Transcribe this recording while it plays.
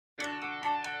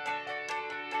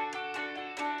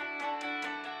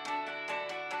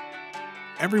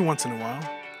Every once in a while,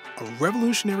 a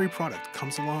revolutionary product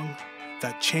comes along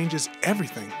that changes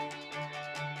everything.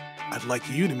 I'd like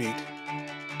you to meet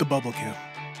the Bublcam.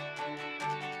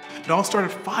 It all started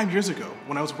 5 years ago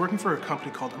when I was working for a company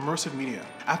called Immersive Media.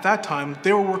 At that time,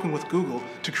 they were working with Google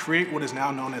to create what is now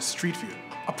known as Street View.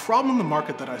 A problem in the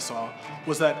market that I saw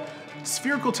was that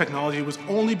spherical technology was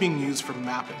only being used for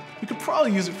mapping. We could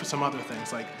probably use it for some other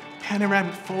things like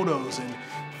panoramic photos and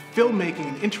filmmaking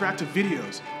and interactive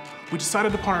videos. We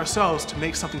decided upon ourselves to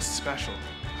make something special.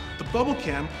 The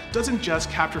Bublcam doesn't just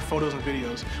capture photos and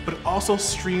videos, but it also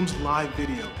streams live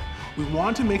video. We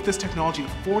wanted to make this technology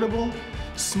affordable,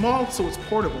 small so it's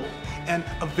portable, and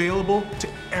available to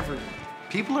everyone.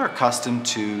 People are accustomed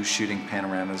to shooting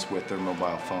panoramas with their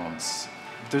mobile phones.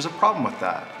 There's a problem with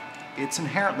that. It's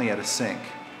inherently out of sync.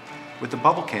 With the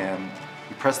Bublcam,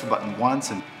 you press the button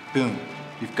once and boom,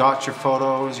 you've got your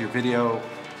photos, your video,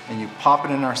 and you pop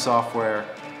it in our software.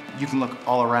 You can look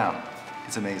all around.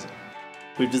 It's amazing.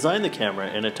 We've designed the camera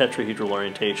in a tetrahedral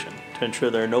orientation to ensure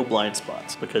there are no blind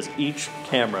spots because each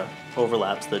camera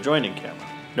overlaps the adjoining camera.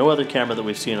 No other camera that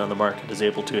we've seen on the market is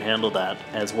able to handle that,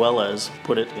 as well as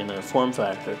put it in a form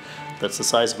factor that's the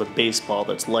size of a baseball,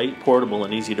 that's light, portable,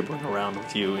 and easy to bring around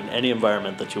with you in any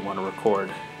environment that you want to record.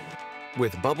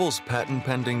 With Bubl's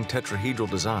patent-pending tetrahedral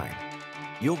design,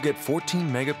 you'll get 14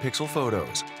 megapixel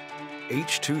photos,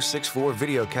 H.264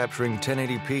 video capturing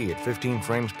 1080p at 15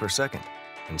 frames per second,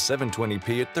 and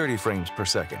 720p at 30 frames per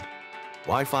second,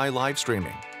 Wi-Fi live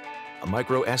streaming, a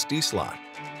MicroSD slot,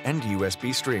 and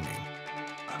USB streaming.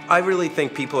 I really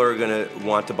think people are going to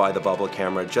want to buy the Bubble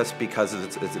camera just because of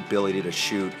its ability to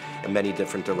shoot in many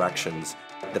different directions.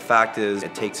 The fact is,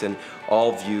 it takes in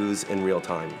all views in real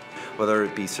time, whether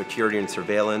it be security and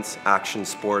surveillance, action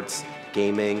sports,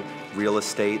 gaming, real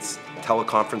estates,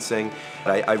 teleconferencing.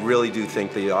 I really do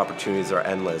think the opportunities are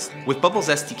endless. With Bubl's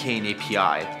SDK and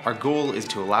API, our goal is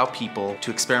to allow people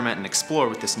to experiment and explore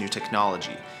with this new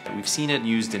technology. We've seen it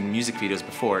used in music videos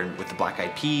before with the Black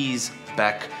Eyed Peas,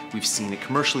 Beck. We've seen it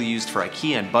commercially used for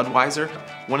IKEA and Budweiser.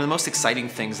 One of the most exciting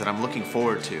things that I'm looking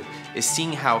forward to is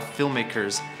seeing how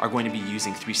filmmakers are going to be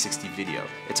using 360 video.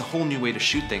 It's a whole new way to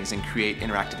shoot things and create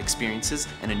interactive experiences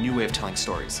and a new way of telling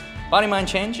stories. Body Mind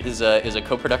Change is a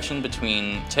co-production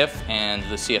between TIFF and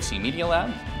the CFC Media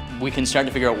Lab. We can start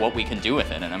to figure out what we can do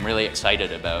with it, and I'm really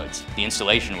excited about the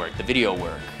installation work, the video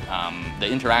work, the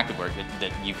interactive work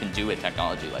that you can do with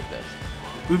technology like this.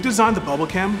 We've designed the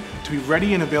Bublcam to be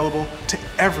ready and available to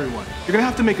everyone. You're gonna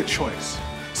have to make a choice.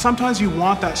 Sometimes you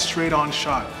want that straight-on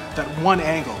shot, that one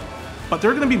angle, but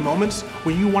there are gonna be moments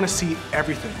when you wanna see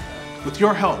everything. With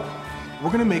your help,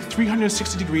 we're gonna make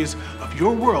 360 degrees of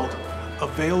your world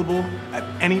available at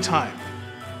any time.